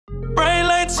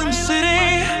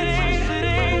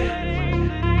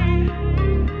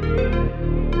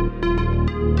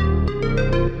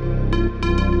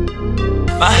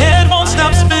My head won't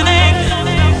stop spinning.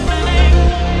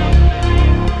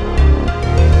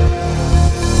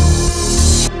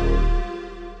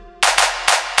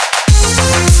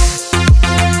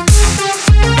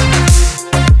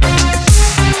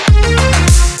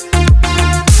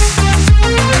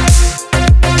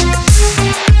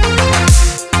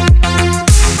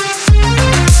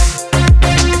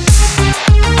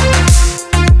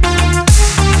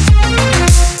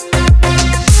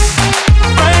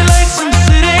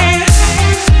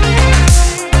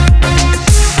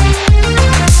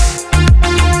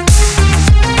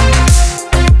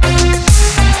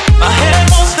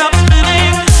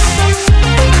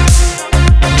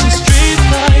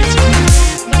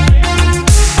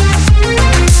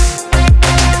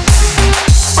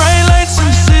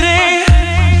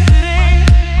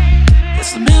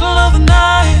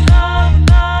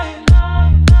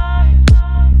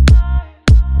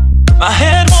 My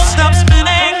head won't stop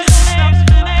spinning,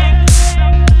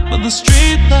 but the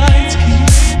street lights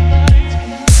keep.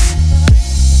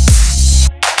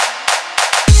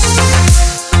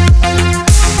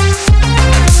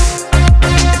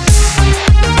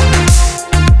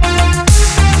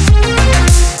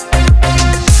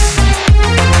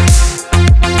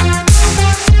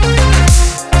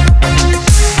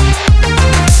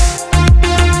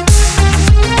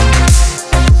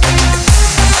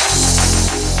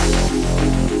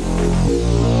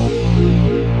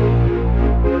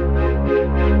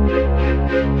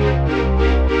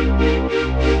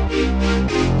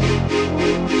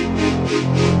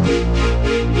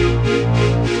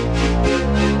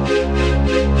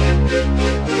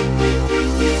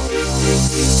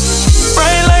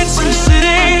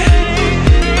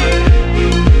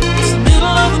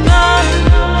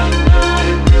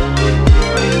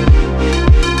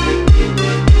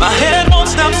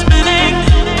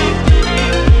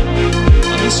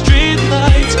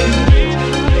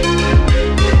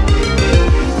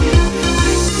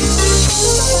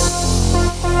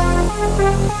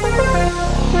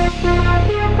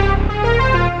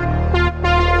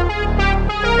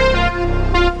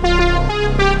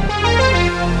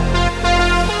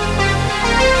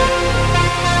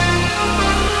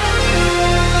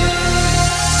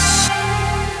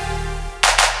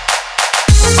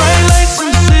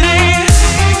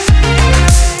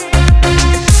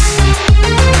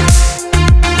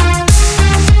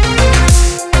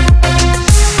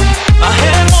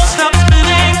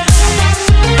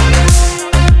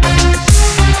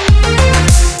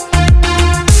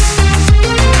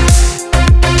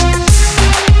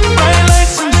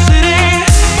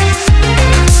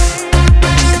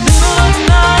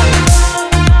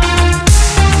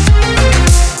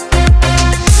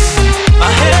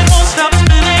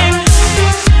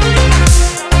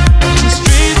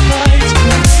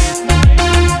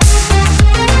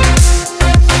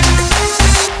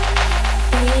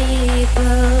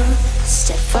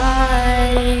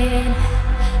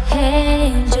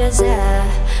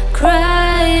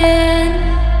 Crying,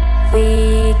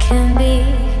 we can be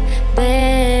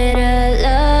better.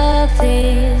 Love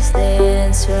is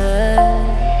this world.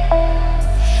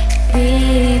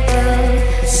 People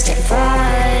stay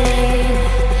fighting,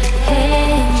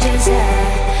 angels are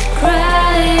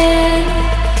crying.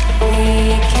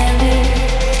 We can be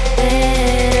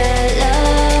better.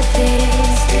 Love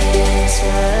is this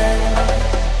world.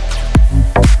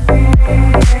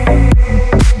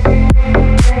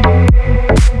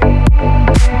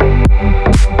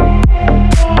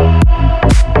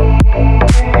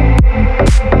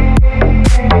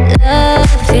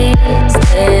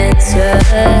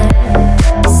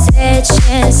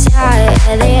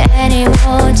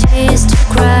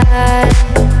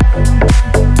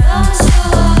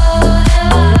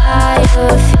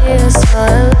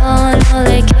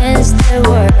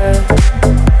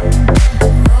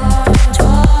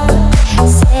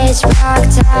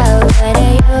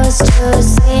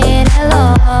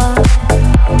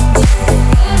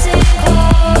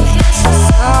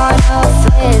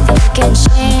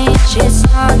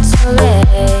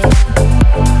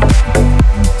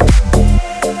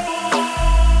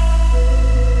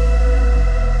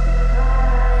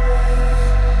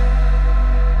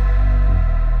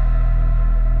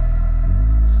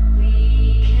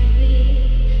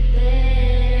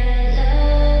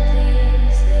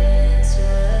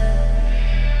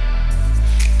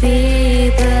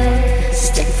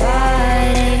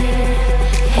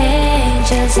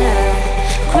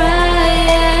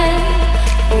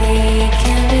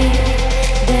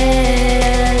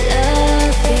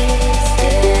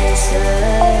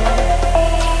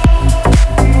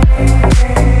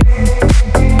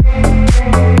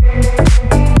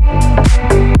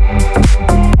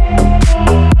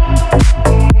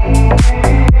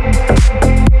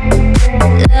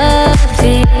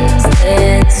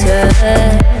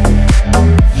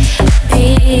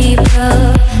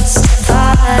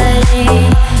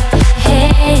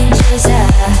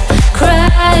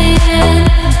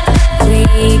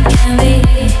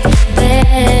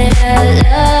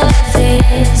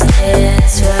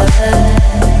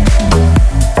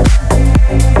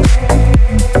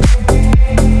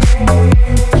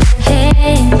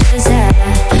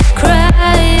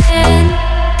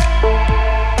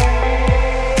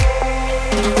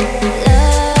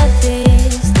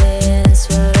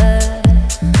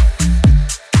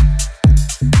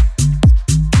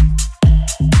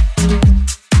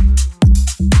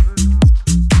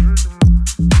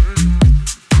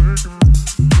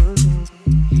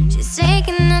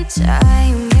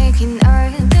 time making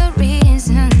all the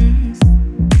reasons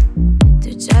to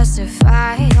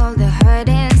justify all the hurt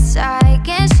inside.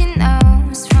 Guess she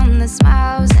knows from the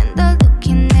smiles and the look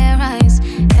in their eyes.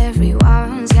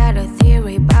 Everyone's got a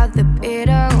theory about the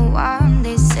bitter one.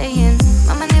 They saying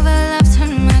mama never loved her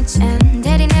much and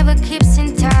daddy never keeps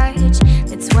in touch.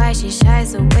 That's why she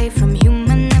shies away from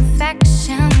human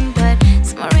affection. But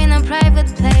somewhere in a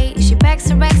private place, she packs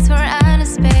her bags for outer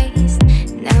space.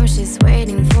 Now she's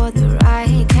waiting for the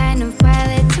right kind of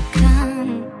pilot to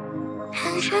come.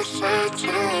 And she said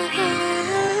to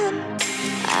him,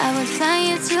 I would fly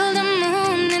you to the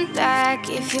moon and back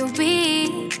if you be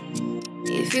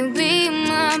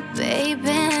my baby.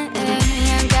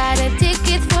 I got a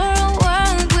ticket for a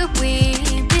world where we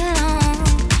belong.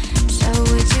 So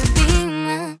would you be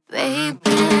my baby?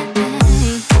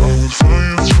 I would fly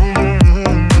you to the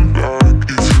moon and back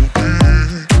if you be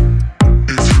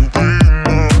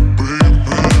my baby.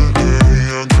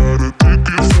 I got a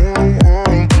ticket for a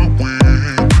world where we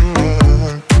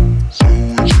belong. So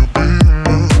would you be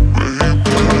my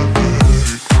baby?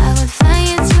 I would fly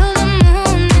you to the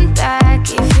moon and back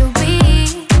if you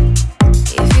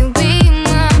be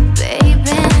my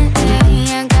baby.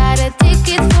 I got a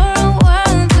ticket for a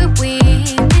world where we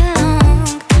belong.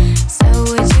 So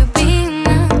would you be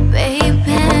my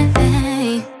baby?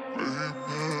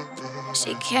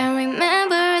 She can't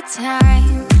remember a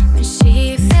time when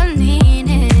she felt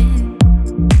needed.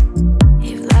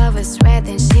 If love was red,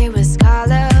 then she was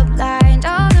colorblind.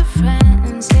 All the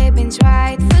friends, they've been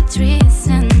tried for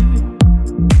treason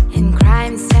and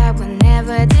crimes that were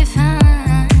never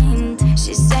defined.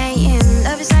 She's saying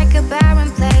love is like a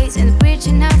barren place and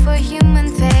preaching out for human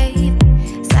faith.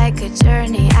 It's like a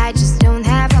journey I just don't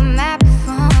have a map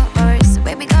for. So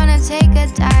baby, gonna take a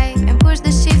dive and push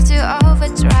the shift to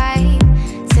overdrive.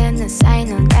 Send a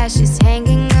signal that she's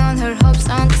hanging on her hopes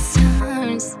on the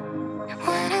stars.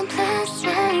 What a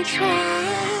pleasant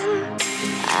dream.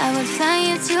 I would fly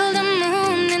you to the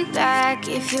moon and back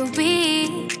if you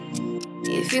be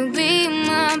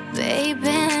my baby.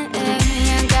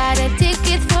 I got a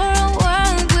ticket for a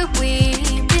world where we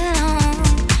belong.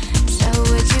 So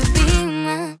would you be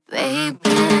my baby?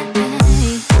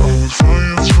 I would fly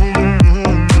you to the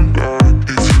moon and back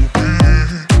if you be my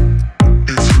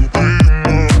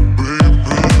baby.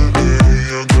 I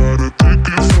got a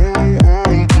ticket for a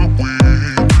world where we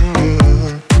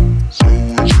belong. So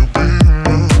would you be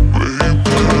my baby?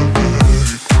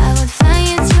 I would fly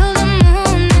you to the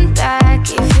moon and back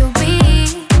if you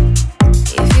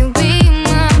be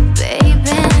my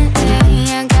baby.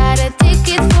 I got a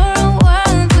ticket for a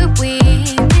world where we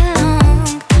belong.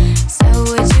 So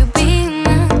would you be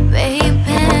my baby?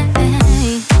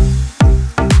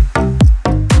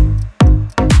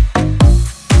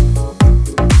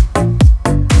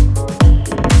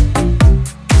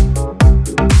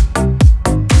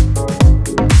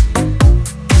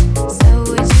 So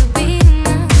would you be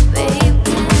my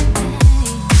baby?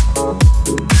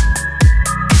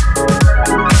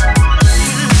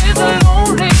 It's a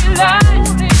lonely life.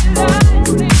 It's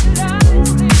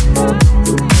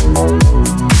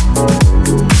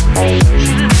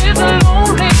a lonely life. It's a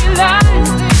lonely life.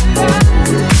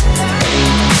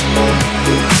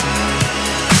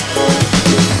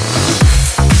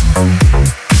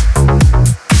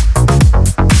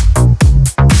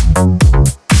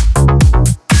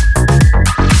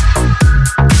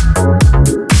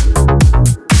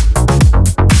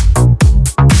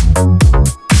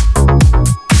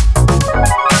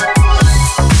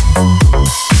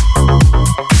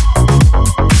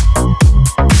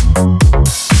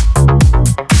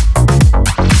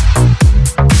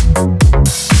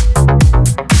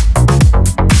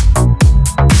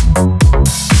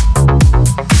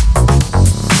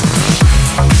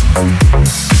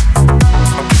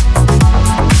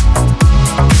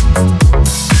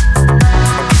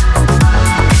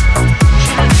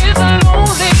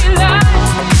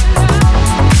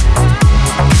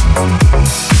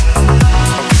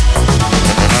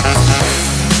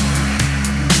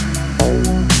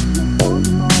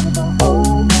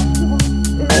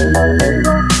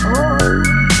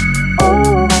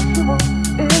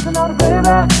 Is another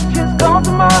baby, she's gone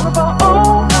tomorrow, but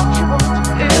all that she wants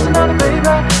is another baby.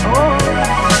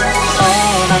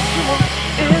 All that she wants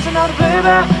is another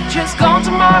baby. She's gone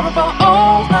tomorrow, but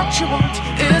all that she wants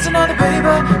is another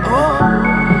baby.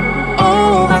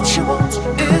 All that she wants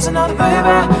is another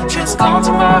baby. She's gone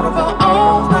tomorrow, but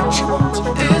all that she wants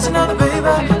is another baby.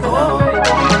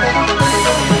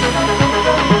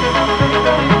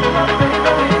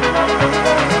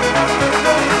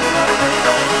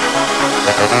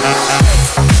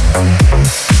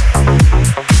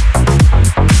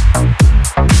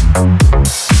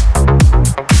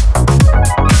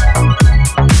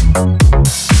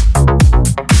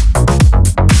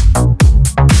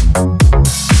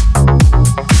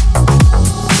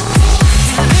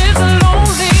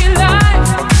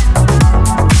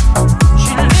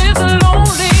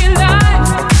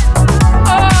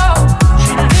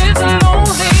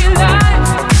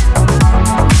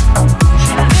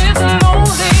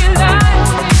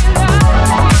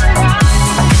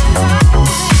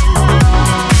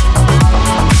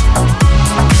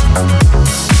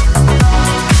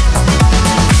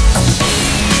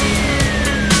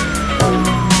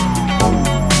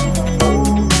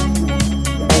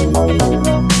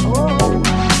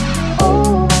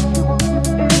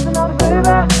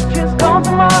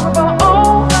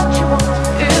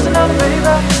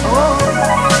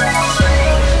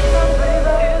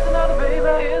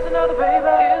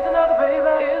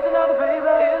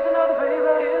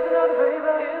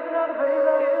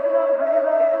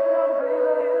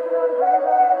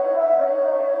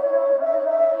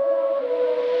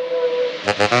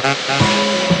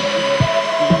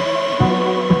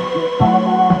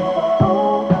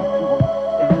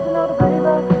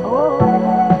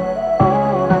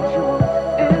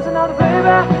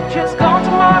 She's gone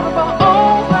tomorrow, but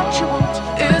all that she wants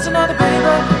is another baby.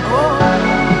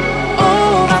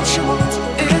 All that she wants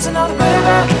is another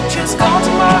baby. She's gone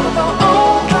tomorrow, but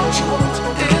all that she wants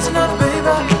is another baby.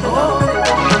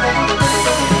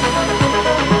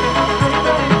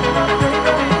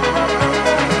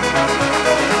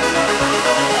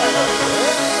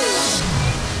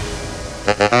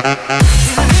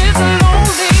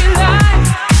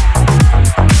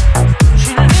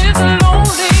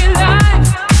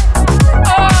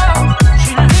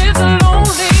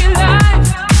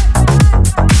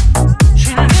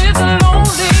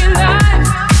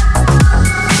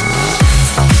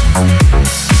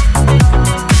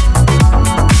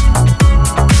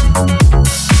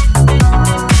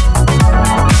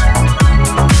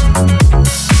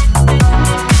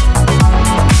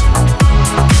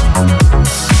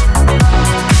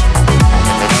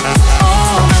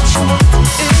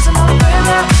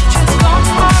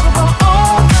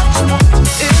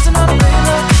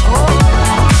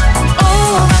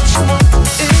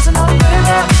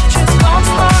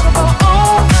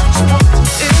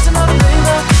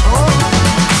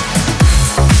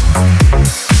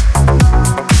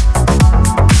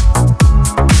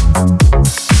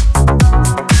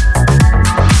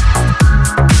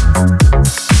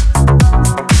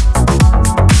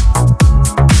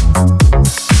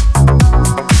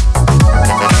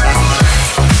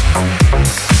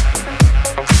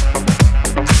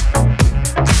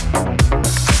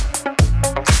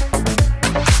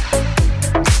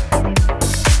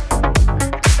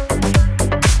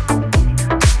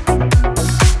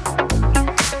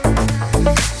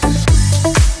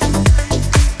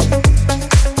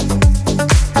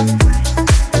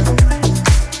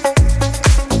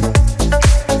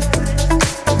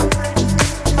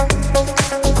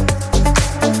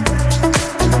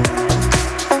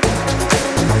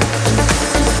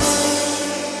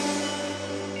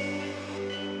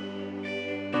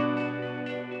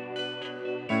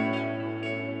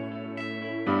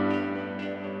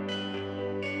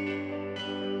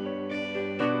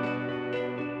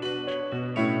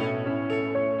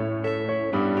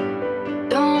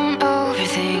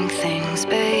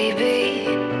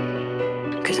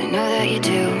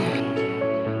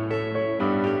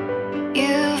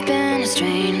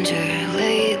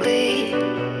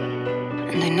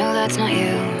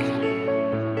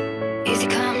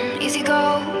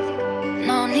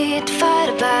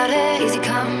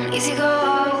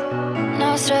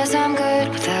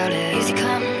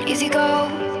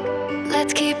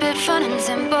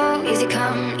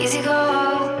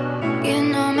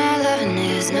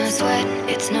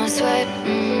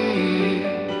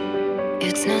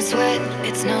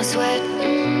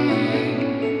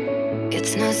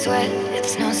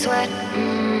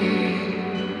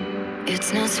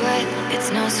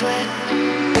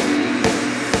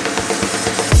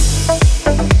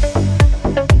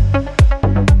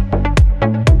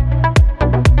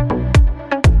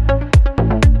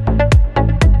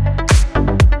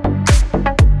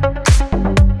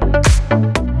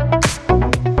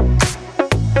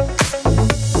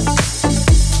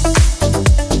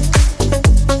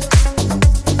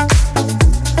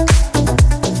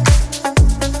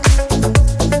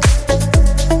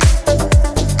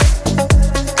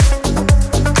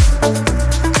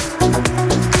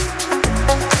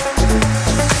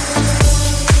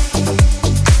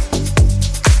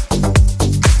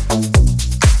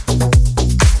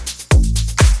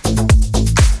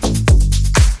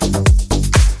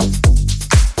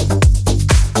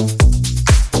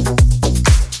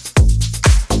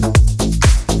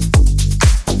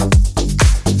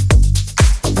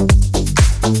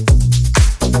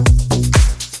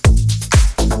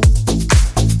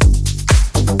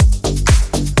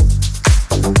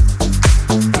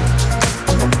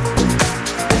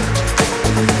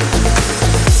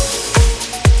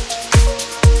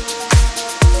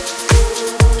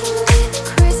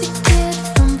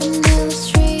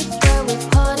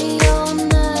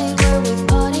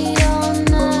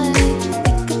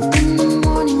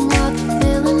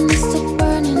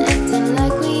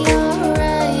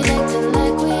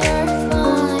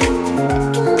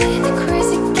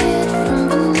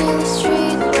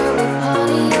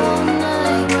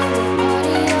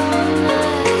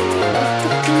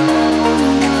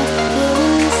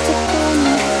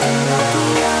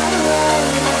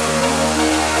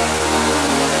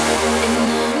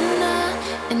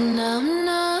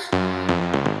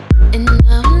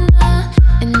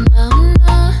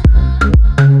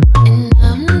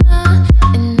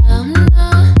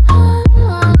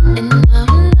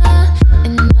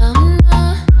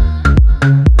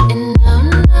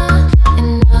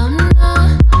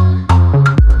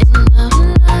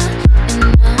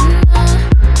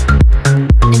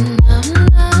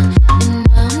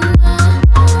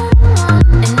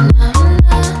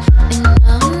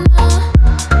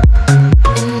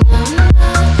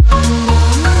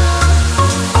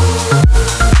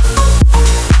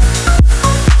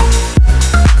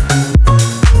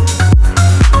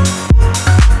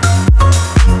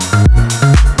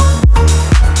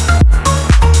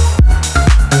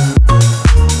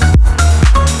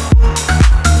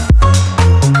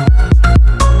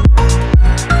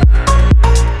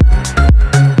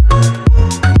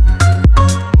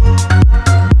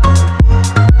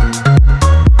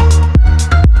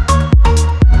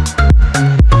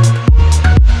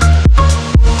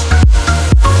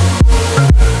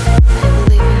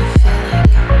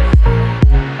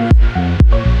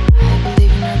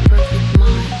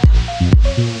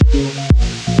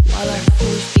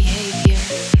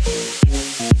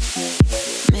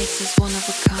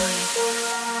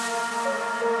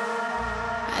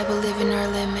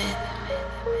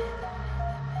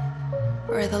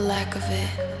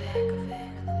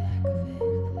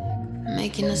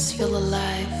 making us feel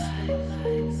alive.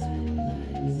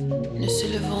 Nous se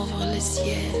levons vers le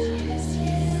ciel.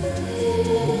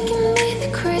 Can be the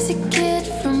crazy kid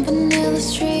from Vanilla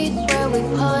Street, where we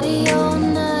party all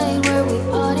night, where we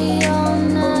party all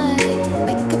night.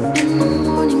 Wake up in the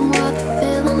morning while the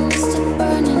feeling is still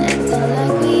burning, acting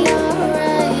like we are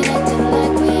right, acting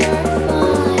like we are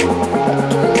fine.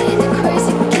 Can be the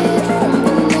crazy kid from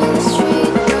Vanilla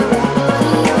Street, where we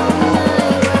party all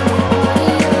night, where we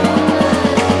party all night.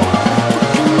 Wake up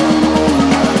in the morning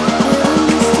while the feeling is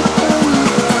still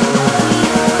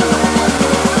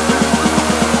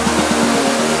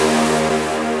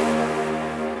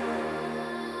burning,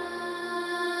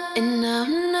 and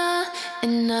I'm not,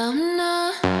 and I'm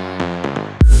not,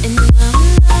 and I'm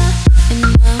not,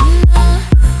 and I'm not,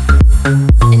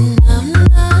 and I'm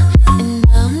not, and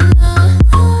I'm not,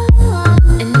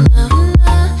 and I'm not, and I'm not,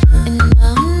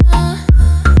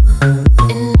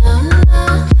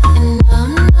 and I'm not, and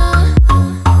I'm not,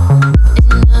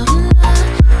 and I'm not, and I'm not,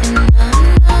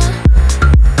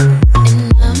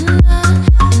 and I'm not,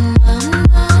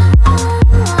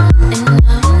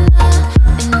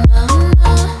 and I'm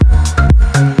not.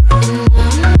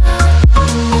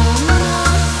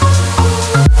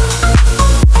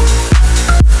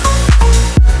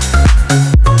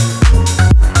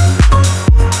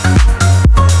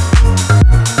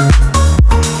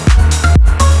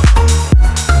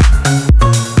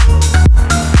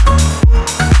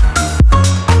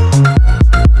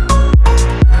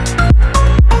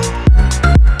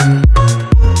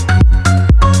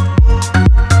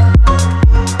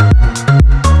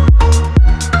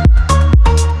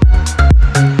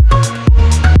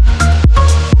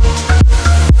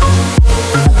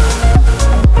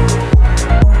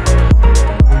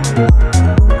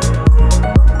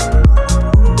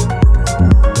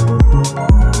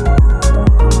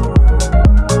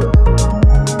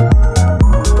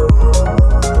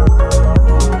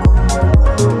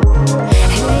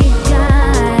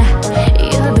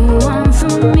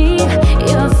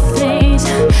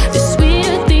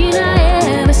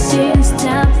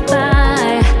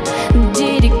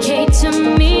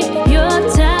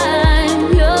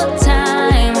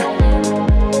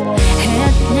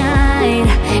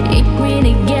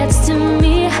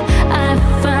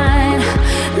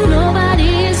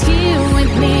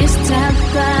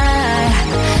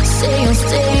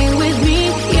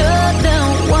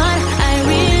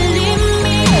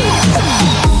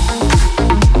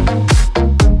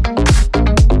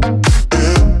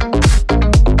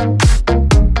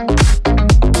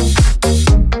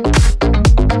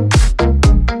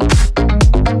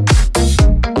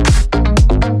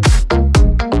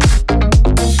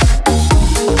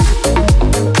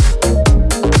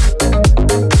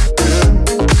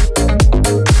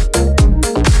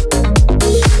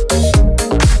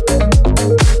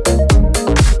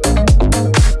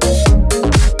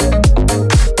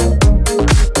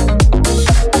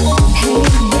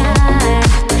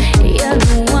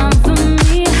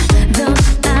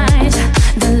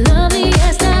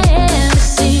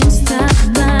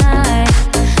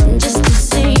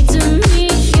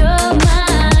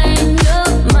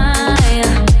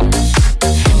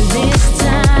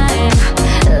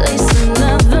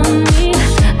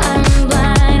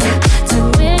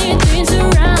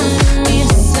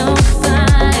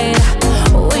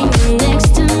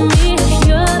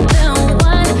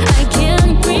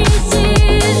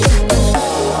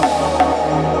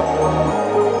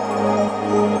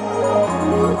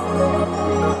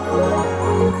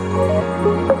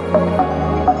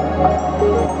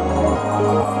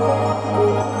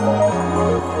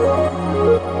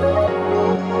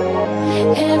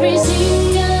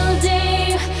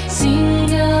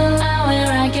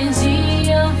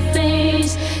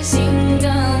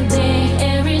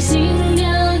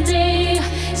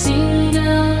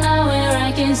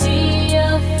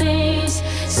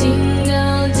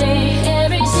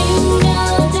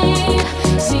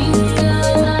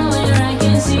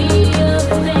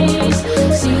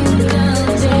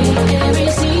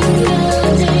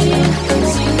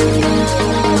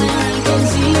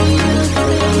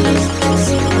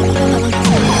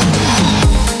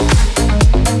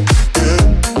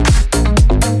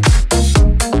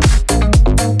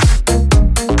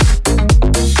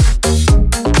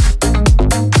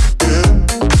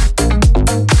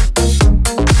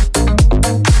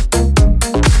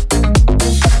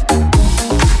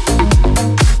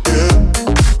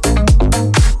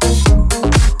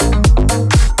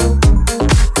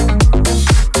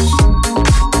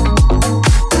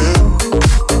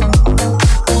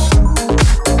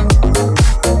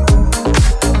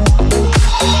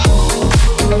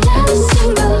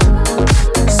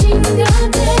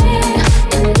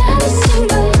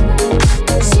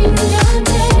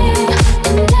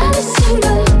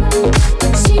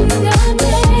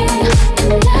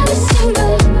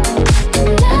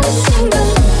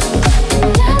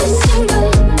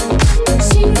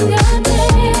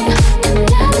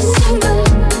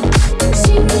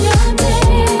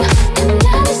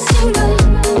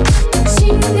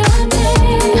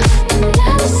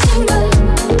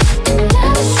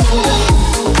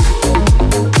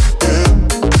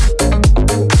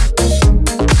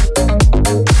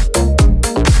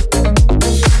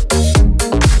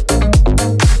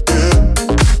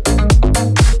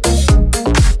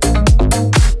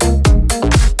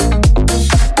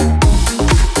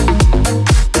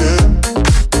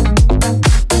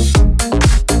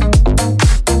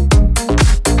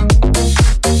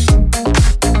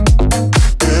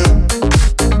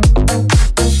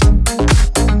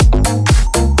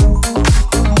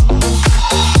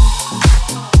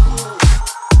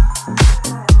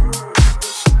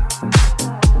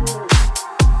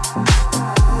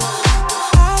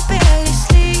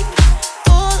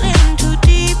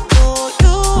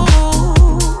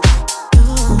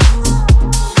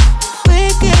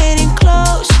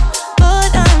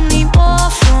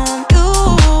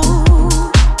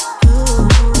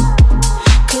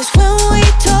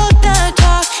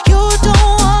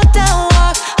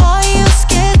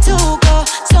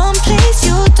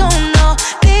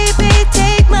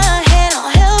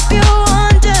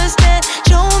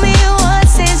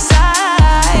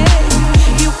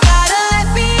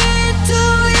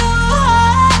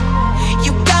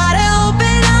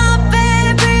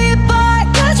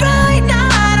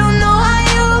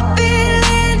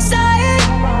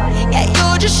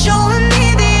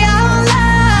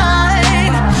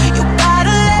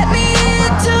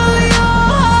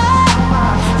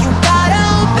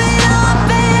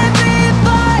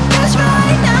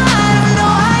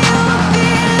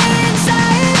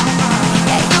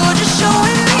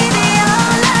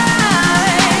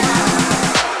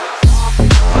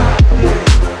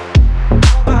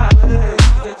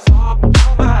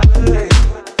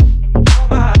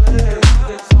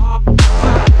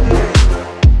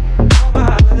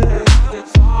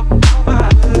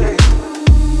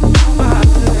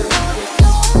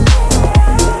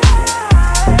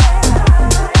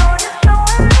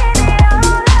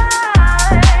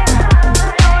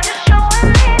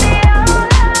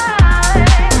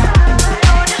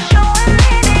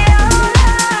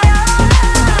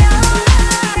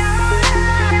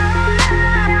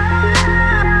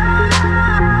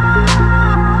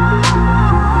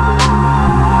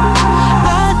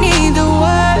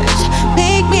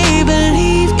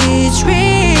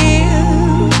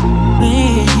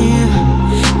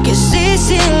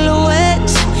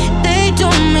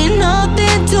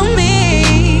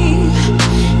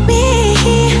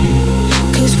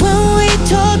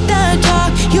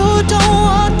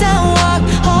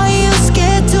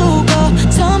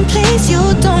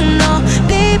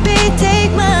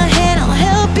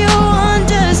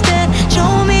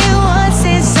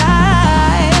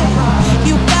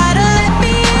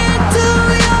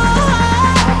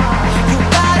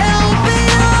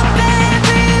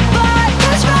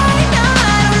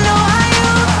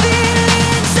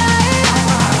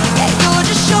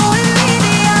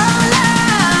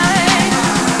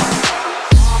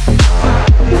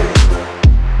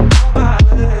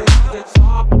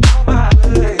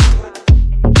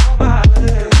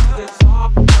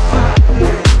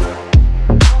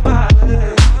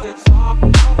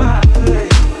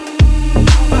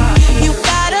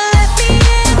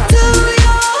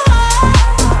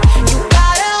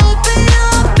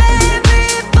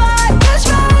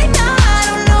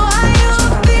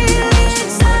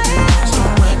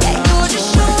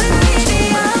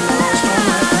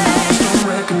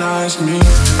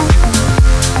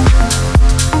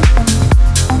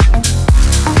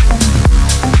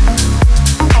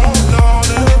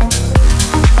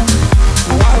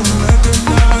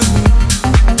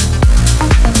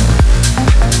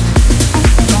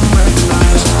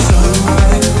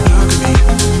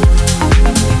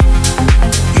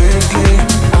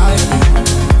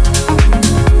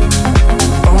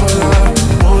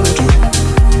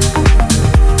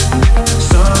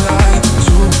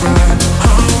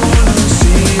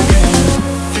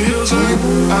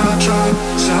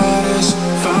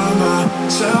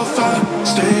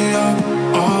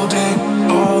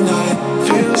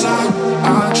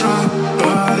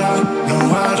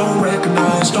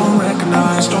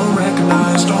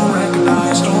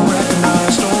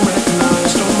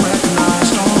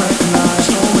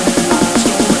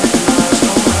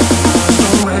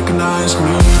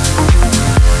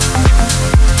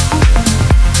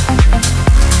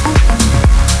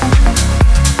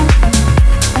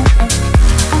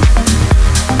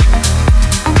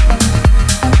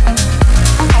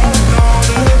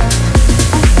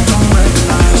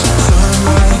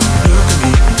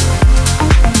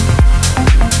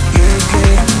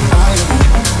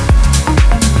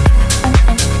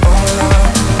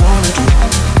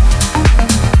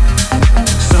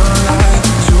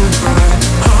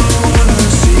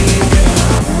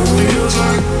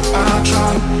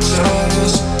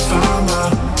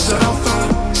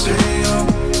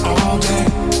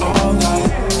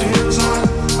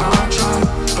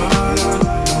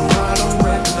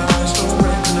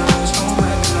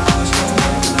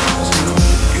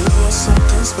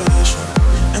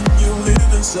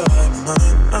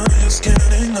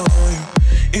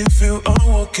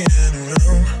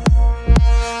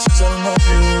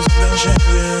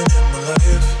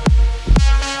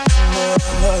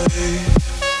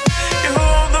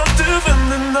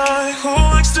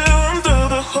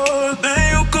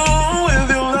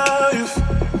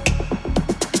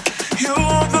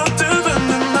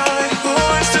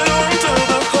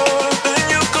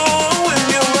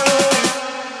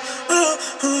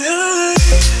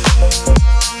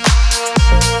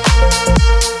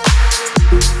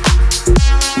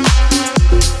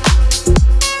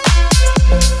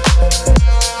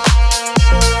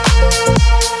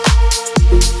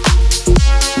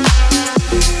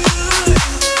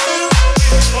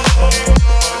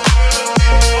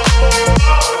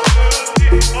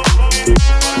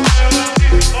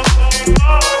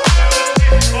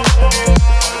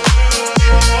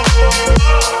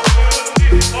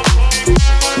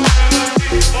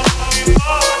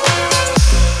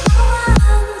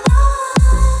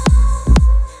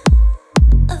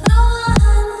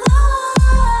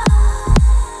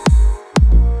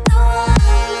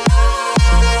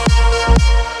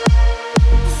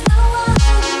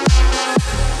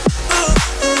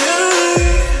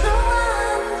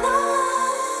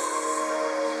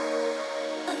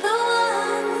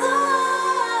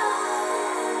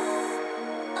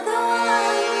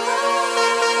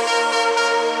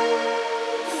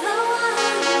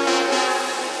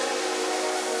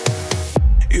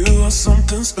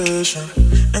 something special,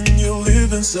 and you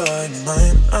live inside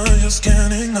mine. I just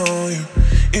can't ignore you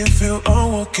if you are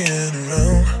walking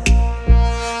around.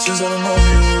 Since I don't know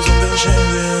you, something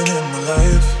changing in my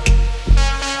life,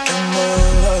 in my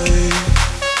life.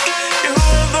 You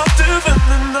are not different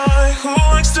than I, who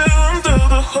likes to under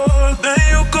the hood. Then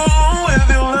you go on with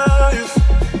your life.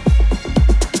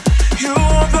 You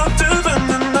are not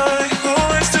different than I,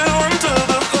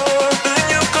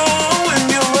 who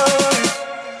likes to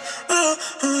under the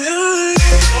hood. Then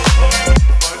you go on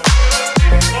with your life.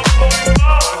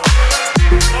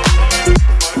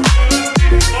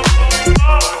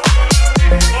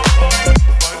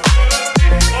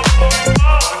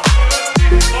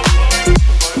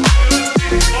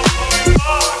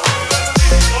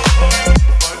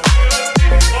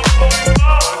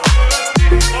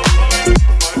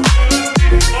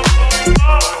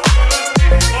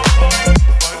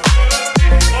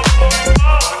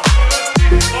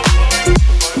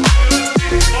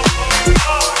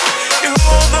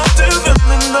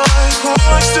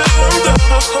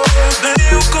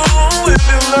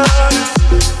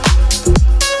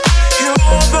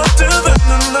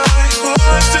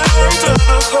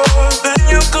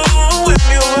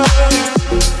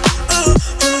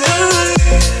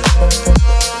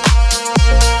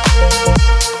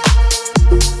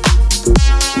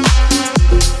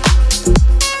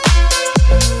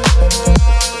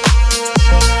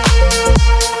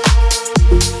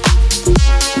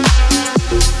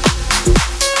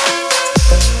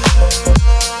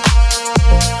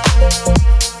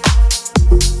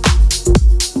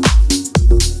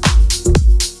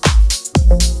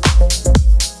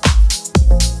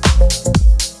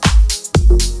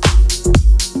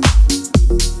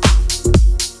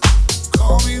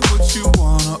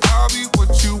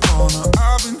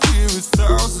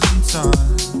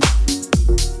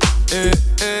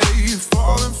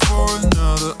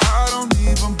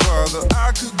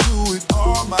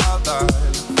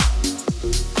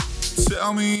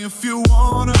 Tell me if you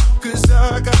wanna, 'cause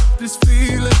I got this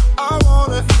feeling. I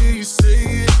wanna hear you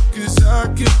say it, 'cause I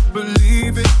can't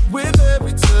believe it. With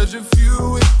every touch of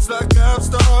you, it's like I've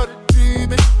started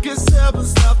dreaming. 'Cause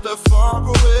heaven's not that far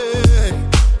away.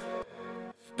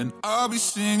 And I'll be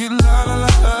singing la la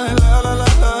la la la la la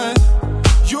la.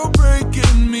 You're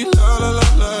breaking me la la la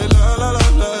la la la la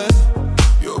la.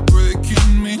 You're breaking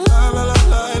me la la la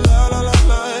la la la la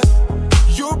la.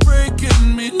 You're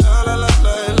breaking me la la la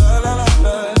la la la la.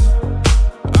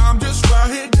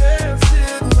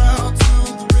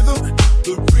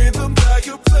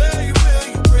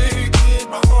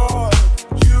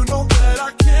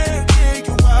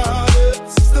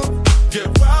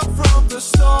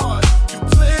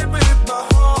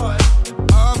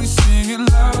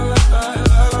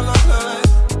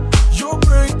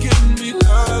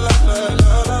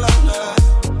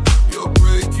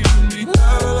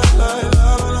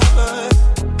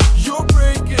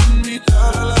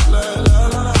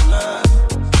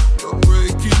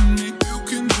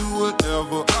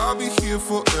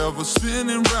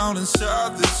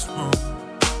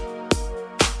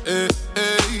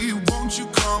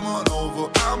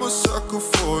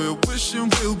 wishing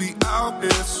we'll be out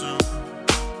here soon.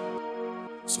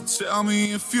 So tell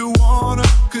me if you wanna,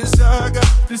 cause I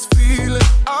got this feeling.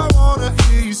 I wanna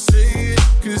hear you say it,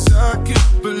 cause I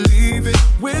can't believe it.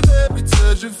 With every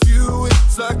touch of you,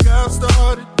 it's like I've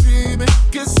started dreaming.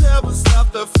 Guess heaven's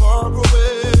not that far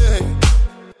away.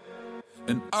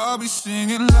 And I'll be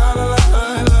singing la la la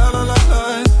la la la